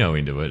El high, Nino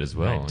into it as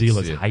well. Mate,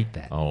 dealers It's- hate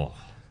that. Oh.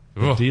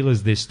 The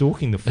dealers, they're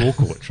stalking the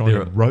forecourt trying to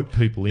They're- rope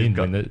people in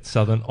when the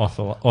Southern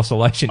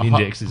Oscillation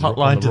Index is hotline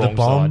on the to the wrong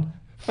bomb.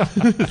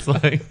 side. It's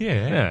like,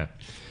 yeah.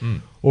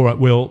 All right,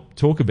 well,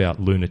 talk about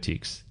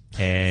lunatics,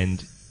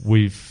 and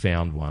we've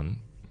found one.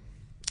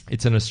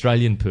 It's an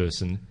Australian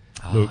person.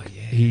 Look,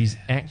 he's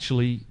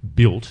actually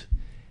built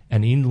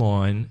an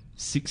inline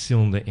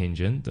 6-cylinder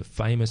engine, the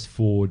famous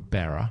Ford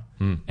Barra,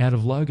 out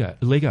of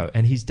Lego,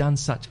 and he's done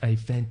such a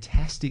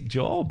fantastic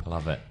job. I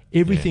love it.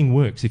 Everything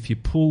works. If you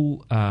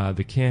pull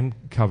the cam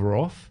cover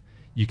off,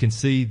 you can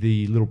see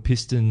the little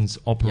pistons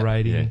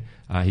operating.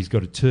 He's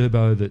got a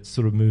turbo that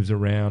sort of moves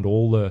around.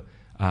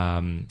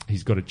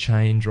 He's got a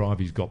chain drive.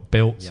 He's got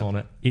belts on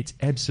it. It's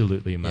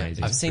absolutely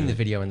amazing. I've seen the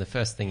video, and the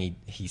first thing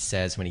he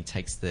says when he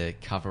takes the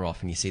cover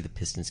off and you see the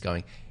pistons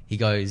going, he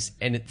goes,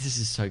 and this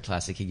is so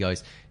classic, he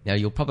goes, now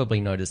you'll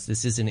probably notice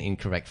this is an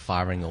incorrect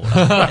firing order.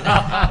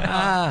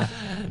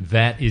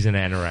 That is an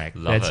anorak.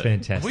 Love That's it.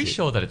 fantastic. Are we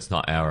sure that it's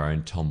not our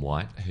own Tom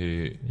White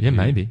who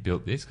maybe.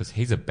 built this? Because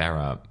he's a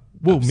Barra.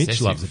 Well, Mitch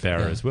obsessive. loves a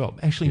Barra as well.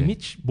 Actually,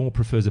 Mitch more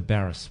prefers a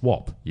Barra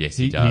swap. Yes,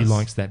 he He does.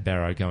 likes that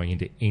Barra going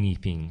into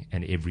anything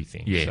and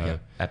everything. Yeah, So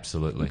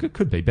absolutely. it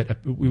could be, but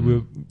we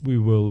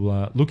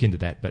will look into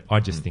that. But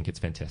I just think it's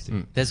fantastic.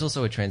 There's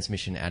also a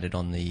transmission added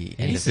on the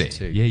end Is of it it?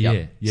 too.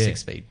 Yeah.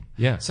 6-speed.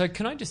 Yeah. So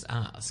can I just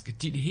ask,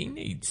 did he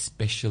need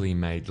specially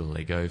made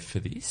Lego for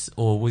this?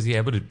 Or was he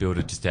able to build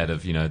it just out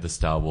of, the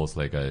Star Wars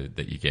Lego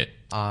that you get?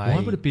 Why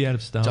would it be out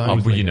of Star don't- Oh,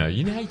 Wars? well, Lego?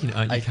 you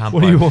can't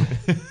What buy do you want?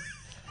 I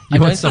You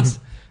want don't some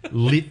think-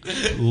 lit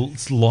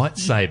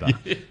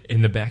lightsaber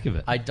in the back of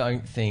it? I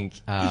don't think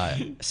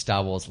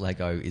Star Wars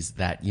Lego is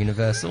that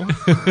universal.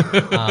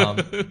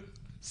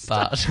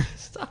 But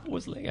Star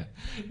Wars Lego.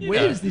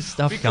 Where does this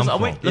stuff because come I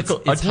from? went- look, it's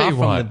I'll tell half you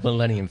from what. the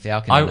Millennium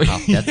Falcon and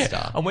half Death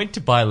Star. I went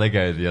to buy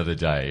Lego the other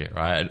day,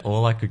 right? And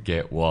all I could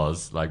get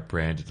was like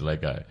branded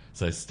Lego.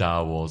 So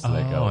Star Wars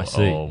Lego I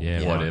see. or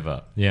Yeah,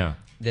 whatever. Yeah.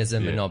 There's a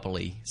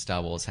monopoly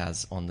Star Wars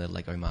has on the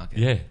Lego market.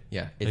 Yeah.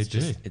 Yeah. They It's do.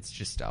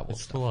 just Star Wars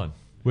It's stuff. full on.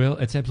 Well,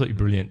 it's absolutely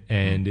brilliant,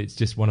 and it's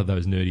just one of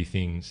those nerdy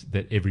things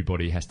that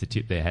everybody has to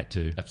tip their hat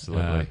to.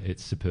 Absolutely.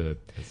 It's superb.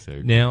 That's so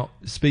good. Now,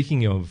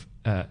 speaking of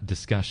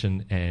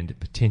discussion and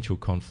potential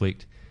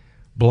conflict,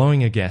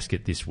 blowing a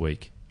gasket this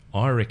week,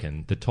 I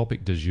reckon the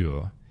topic du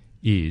jour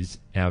is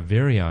our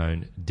very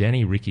own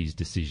Danny Ricci's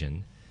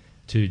decision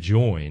to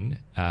join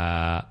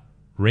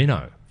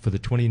Renault for the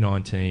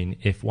 2019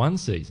 F1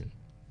 season.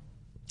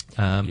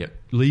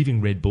 Leaving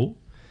Red Bull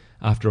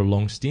after a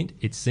long stint,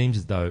 it seems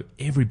as though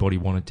everybody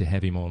wanted to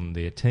have him on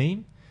their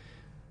team.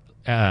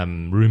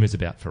 Rumours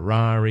about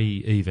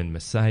Ferrari, even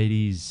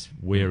Mercedes.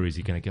 Where is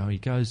he going to go? He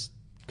goes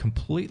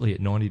completely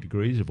at 90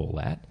 degrees of all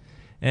that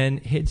and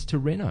heads to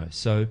Renault.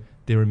 So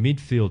they're a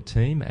midfield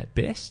team at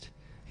best.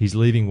 He's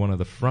leaving one of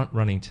the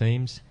front-running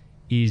teams.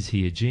 Is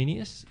he a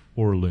genius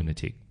or a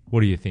lunatic? What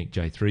do you think,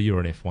 J3? You're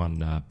an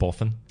F1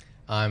 boffin.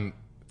 I'm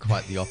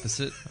quite the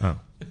opposite. Oh.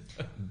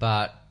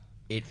 But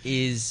it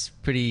is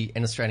pretty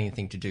an Australian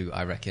thing to do,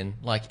 I reckon.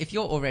 Like, if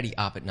you're already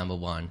up at number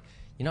one,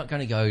 you're not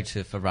going to go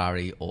to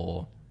Ferrari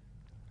or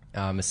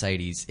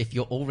Mercedes if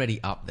you're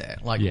already up there.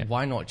 Like,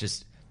 why not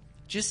just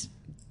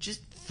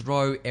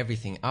throw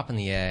everything up in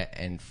the air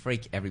and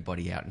freak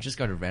everybody out and just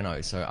go to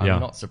Renault? So I'm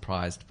not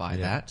surprised by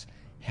that.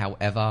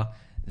 However,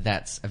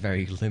 that's a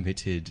very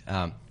limited...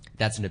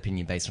 that's an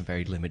opinion based on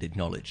very limited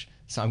knowledge.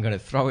 So I'm going to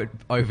throw it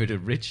over to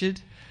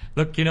Richard.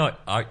 Look,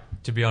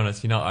 to be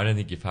honest, I don't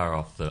think you're far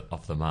off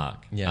the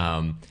mark.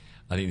 Yeah.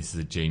 I think this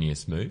is a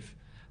genius move.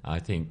 I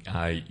think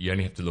you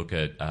only have to look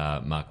at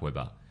Mark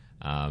Webber,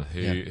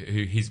 who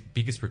his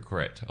biggest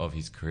regret of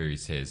his career, he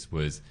says,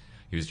 was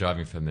he was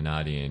driving for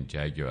Minardi and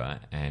Jaguar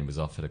and was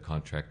offered a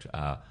contract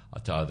to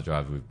either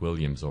drive with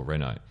Williams or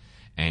Renault,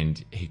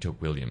 and he took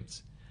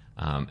Williams.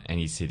 And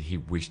he said he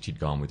wished he'd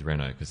gone with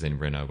Renault because then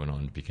Renault went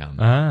on to become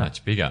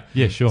much bigger.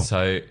 Yeah, sure.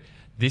 So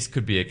this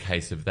could be a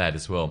case of that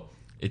as well.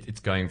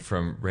 It's going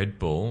from Red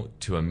Bull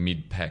to a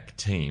mid-pack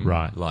team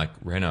like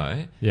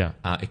Renault. Yeah.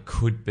 It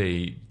could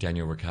be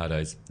Daniel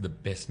Ricciardo's the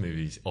best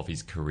movies of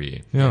his career.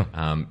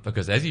 Yeah.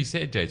 Because as you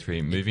said,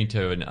 J3, moving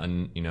to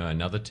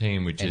another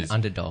team which is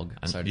underdog,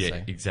 so to say.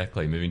 Yeah,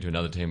 exactly. Moving to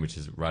another team which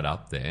is right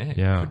up there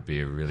could be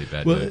a really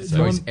bad move. So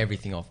throws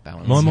everything off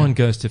balance. My mind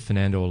goes to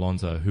Fernando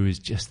Alonso, who is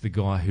just the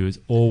guy who has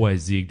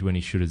always zigged when he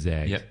should have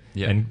zagged.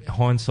 Yep. And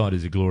hindsight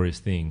is a glorious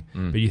thing.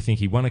 But you think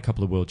he won a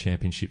couple of world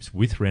championships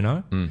with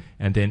Renault,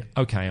 and then,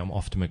 okay, I'm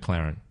off to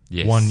McLaren.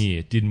 Yes. 1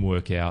 year, didn't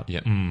work out.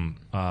 Yep.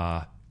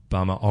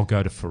 Bummer. I'll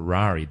go to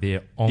Ferrari.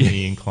 They're on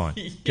the incline.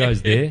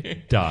 Goes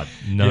there, dud.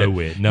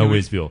 Nowhere.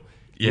 Nowheresville.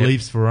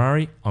 Leaves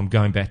Ferrari, I'm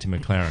going back to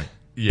McLaren.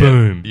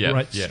 Boom.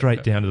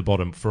 Straight down to the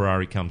bottom.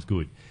 Ferrari comes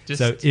good.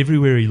 So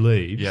everywhere he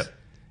leaves...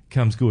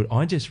 comes good.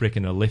 I just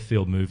reckon a left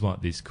field move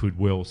like this could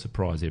well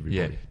surprise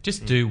everybody. Yeah.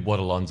 Just do what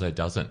Alonso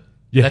doesn't.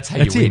 Yeah, that's how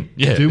you win.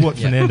 Yeah. Do what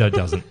Fernando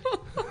doesn't.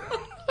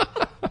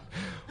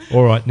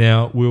 All right,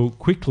 now we'll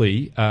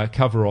quickly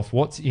cover off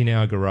what's in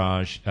our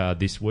garage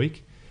this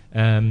week.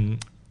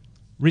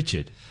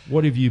 Richard,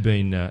 what have you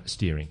been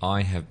steering?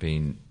 I have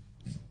been...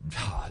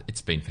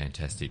 it's been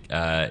fantastic.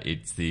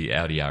 It's the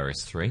Audi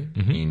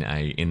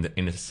RS3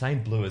 in the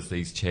same blue as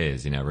these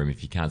chairs in our room.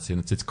 If you can't see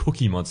them, it's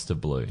Cookie Monster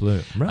blue.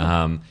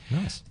 Right.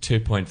 Nice.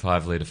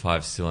 2.5 litre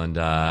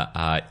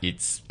 5-cylinder.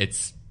 It's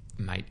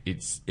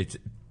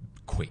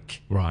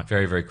quick. Right.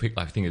 Very, very quick.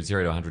 I think it's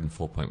 0 to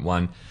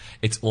 104.1.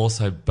 It's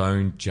also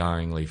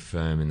bone-jarringly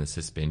firm in the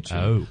suspension.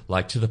 Oh.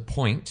 Like to the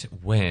point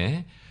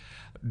where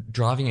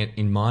driving it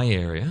in my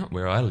area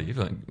where I live,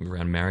 like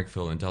around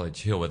Marrickville and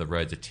Dulwich Hill, where the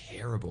roads are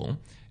terrible,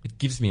 it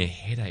gives me a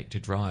headache to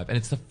drive. And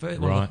it's the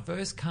one of the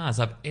first cars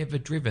I've ever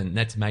driven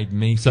that's made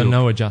me feel... So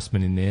no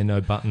adjustment in there, no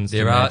buttons?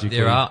 There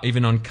are,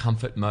 even on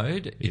comfort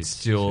mode, it's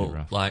still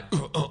like...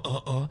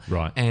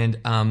 Right. And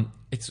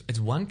it's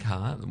one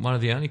car, one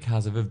of the only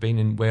cars I've ever been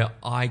in where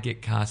I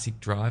get car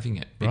sick driving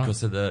it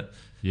because of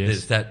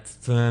there's that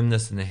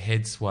firmness and the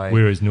head sway.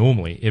 Whereas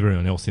normally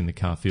everyone else in the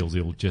car feels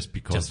ill just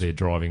because they're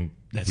driving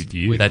with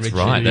you. That's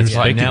right. That's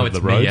right. Now it's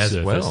me as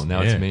well.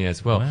 It's me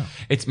as well. Wow.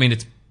 It's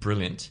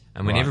brilliant.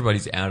 And when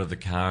everybody's out of the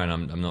car and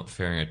I'm not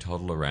ferrying a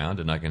toddle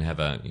around and I can have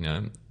a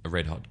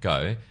red hot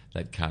go,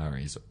 that car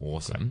is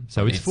awesome. Great.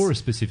 So it's for a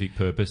specific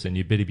purpose and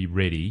you better be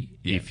ready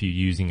if you're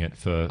using it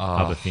for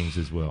other things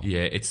as well.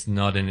 Yeah, it's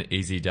not an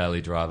easy daily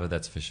driver,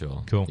 that's for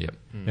sure. Cool. Yep.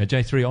 Now,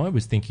 J3, I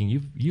was thinking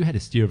you had a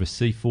steer of a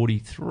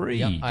C43.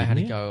 Yep, I had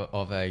to go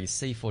of a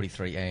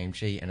C43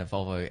 AMG and a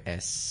Volvo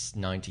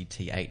S90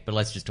 T8. But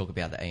let's just talk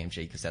about the AMG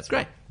because that's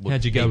great.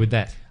 How'd you go with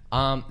that?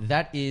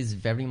 That is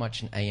very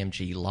much an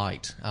AMG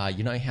light.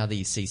 You know how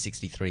the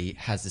C63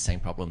 has the same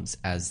problems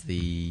as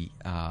the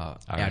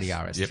Audi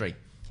RS3. Yep.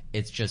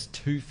 It's just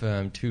too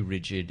firm, too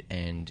rigid,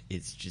 and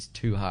it's just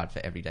too hard for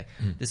every day.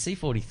 The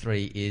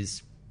C43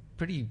 is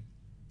pretty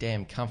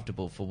damn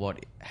comfortable for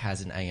what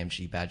has an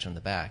AMG badge on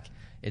the back.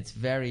 It's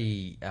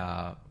very...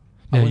 I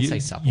wouldn't say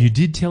supple. You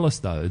did tell us,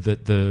 though,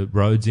 that the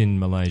roads in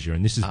Malaysia,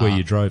 and this is where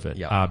you drove it,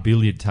 are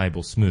billiard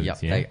table smooth. Yep,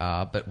 they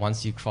are. But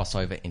once you cross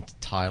over into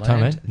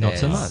Thailand, not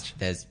so much.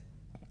 There's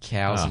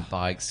cows and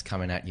bikes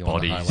coming at you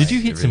Bodies. on the highway. Did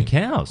you hit some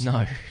cows?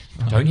 No.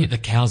 Don't hit the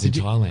cows in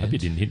Thailand. I hope you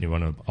didn't hit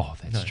anyone. Oh,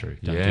 that's true.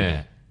 Don't do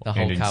that. The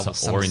whole car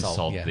was or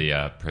insult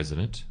the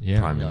president,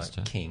 Prime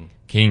Minister. King.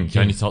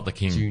 Don't insult the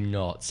king. Do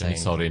not say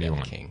insult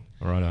anyone. The king.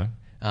 Righto.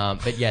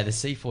 But yeah, the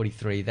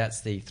C43,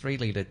 that's the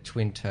 3-litre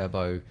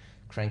twin-turbo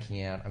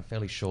cranking out, I'm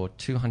fairly sure,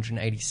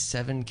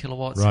 287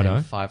 kilowatts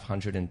and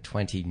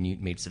 520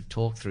 newton-meters of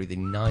torque through the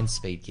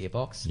 9-speed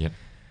gearbox,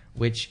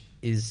 which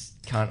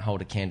can't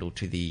hold a candle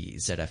to the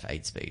ZF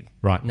 8-speed.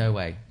 Right. No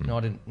way.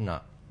 No.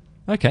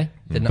 Okay.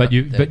 But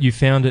you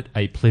found it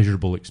a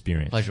pleasurable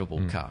experience.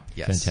 Pleasurable car,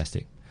 yes.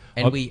 Fantastic.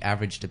 And we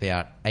averaged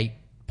about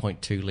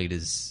 8.2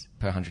 litres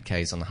per 100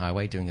 Ks on the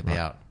highway, doing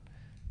about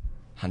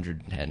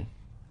 110.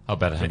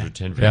 About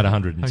 110. About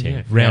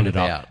 110. Rounded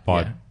up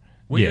by...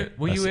 Were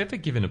you ever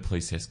given a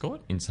police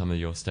escort in some of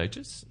your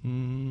stages?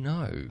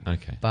 No.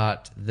 Okay.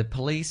 But the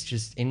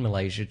police in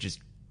Malaysia,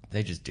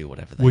 they just do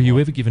whatever they want. Were you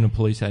ever given a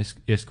police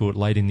escort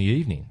late in the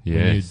evening?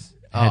 Yes.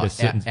 had a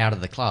certain... out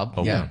of the club.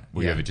 Oh, yeah.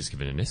 were you ever just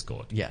given an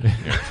escort? Yeah.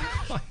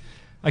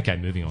 Okay,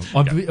 moving on.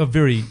 I've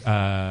very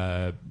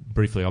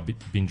briefly, I've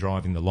been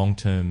driving the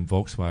long-term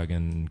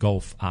Volkswagen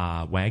Golf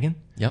R wagon.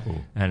 Yep.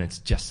 And it's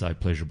just so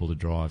pleasurable to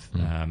drive.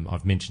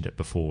 I've mentioned it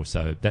before,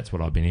 so that's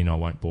what I've been in. I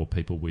won't bore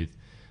people with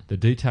the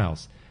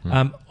details.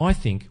 I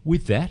think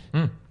with that,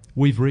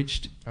 we've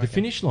reached the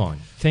finish line.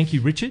 Thank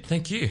you, Richard.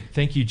 Thank you.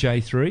 Thank you,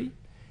 J3.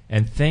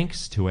 And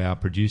thanks to our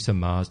producer,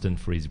 Marsden,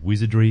 for his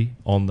wizardry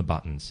on the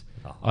buttons.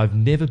 Oh. I've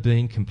never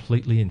been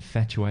completely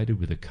infatuated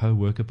with a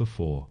co-worker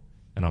before,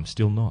 and I'm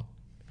still not.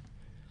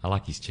 I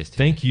like his chest.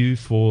 Thank you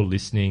for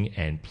listening,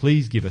 and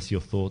please give us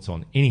your thoughts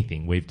on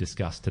anything we've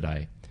discussed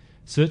today.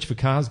 Search for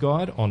Cars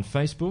Guide on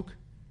Facebook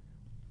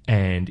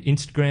and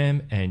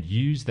Instagram and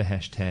use the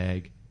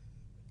hashtag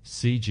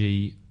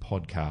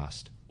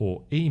CGPodcast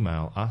or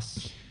email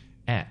us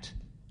at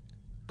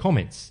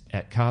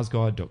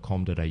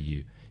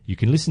comments@carsguide.com.au. You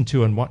can listen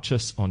to and watch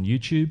us on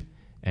YouTube,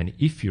 and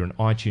if you're an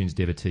iTunes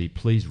devotee,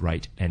 please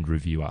rate and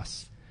review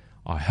us.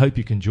 I hope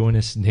you can join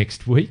us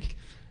next week.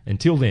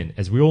 Until then,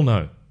 as we all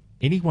know,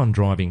 anyone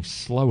driving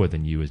slower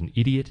than you is an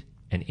idiot,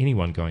 and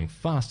anyone going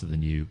faster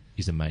than you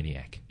is a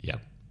maniac.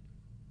 Yep.